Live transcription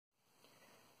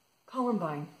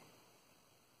Columbine,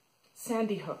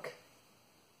 Sandy Hook,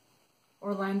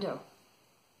 Orlando,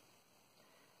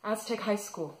 Aztec High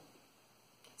School,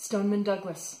 Stoneman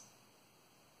Douglas.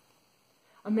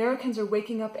 Americans are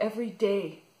waking up every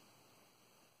day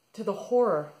to the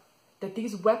horror that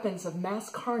these weapons of mass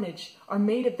carnage are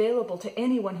made available to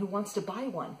anyone who wants to buy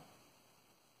one.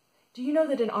 Do you know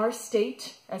that in our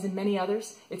state, as in many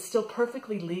others, it's still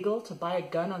perfectly legal to buy a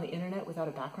gun on the internet without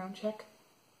a background check?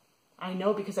 I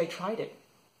know because I tried it,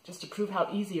 just to prove how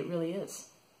easy it really is.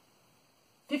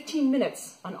 15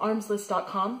 minutes on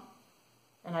armslist.com,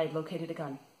 and I had located a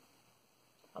gun.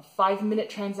 A 5-minute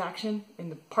transaction in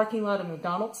the parking lot of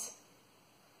McDonald's.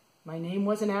 My name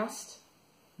wasn't asked,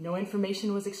 no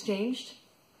information was exchanged,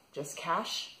 just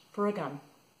cash for a gun.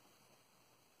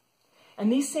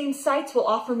 And these same sites will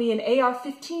offer me an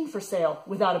AR-15 for sale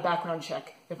without a background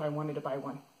check if I wanted to buy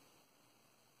one.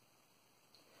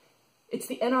 It's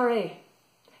the NRA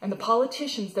and the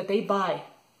politicians that they buy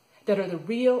that are the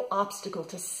real obstacle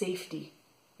to safety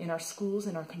in our schools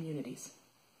and our communities.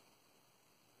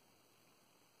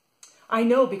 I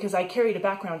know because I carried a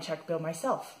background check bill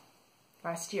myself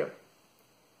last year.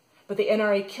 But the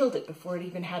NRA killed it before it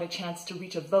even had a chance to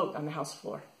reach a vote on the House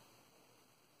floor.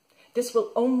 This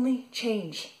will only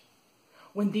change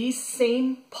when these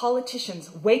same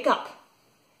politicians wake up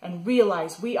and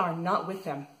realize we are not with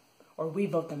them, or we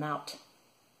vote them out.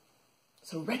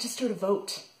 So register to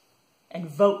vote and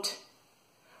vote.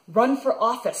 Run for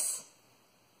office.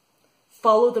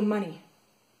 Follow the money.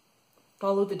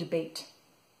 Follow the debate.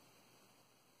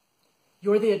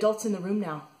 You're the adults in the room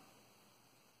now,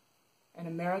 and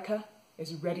America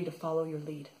is ready to follow your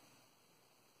lead.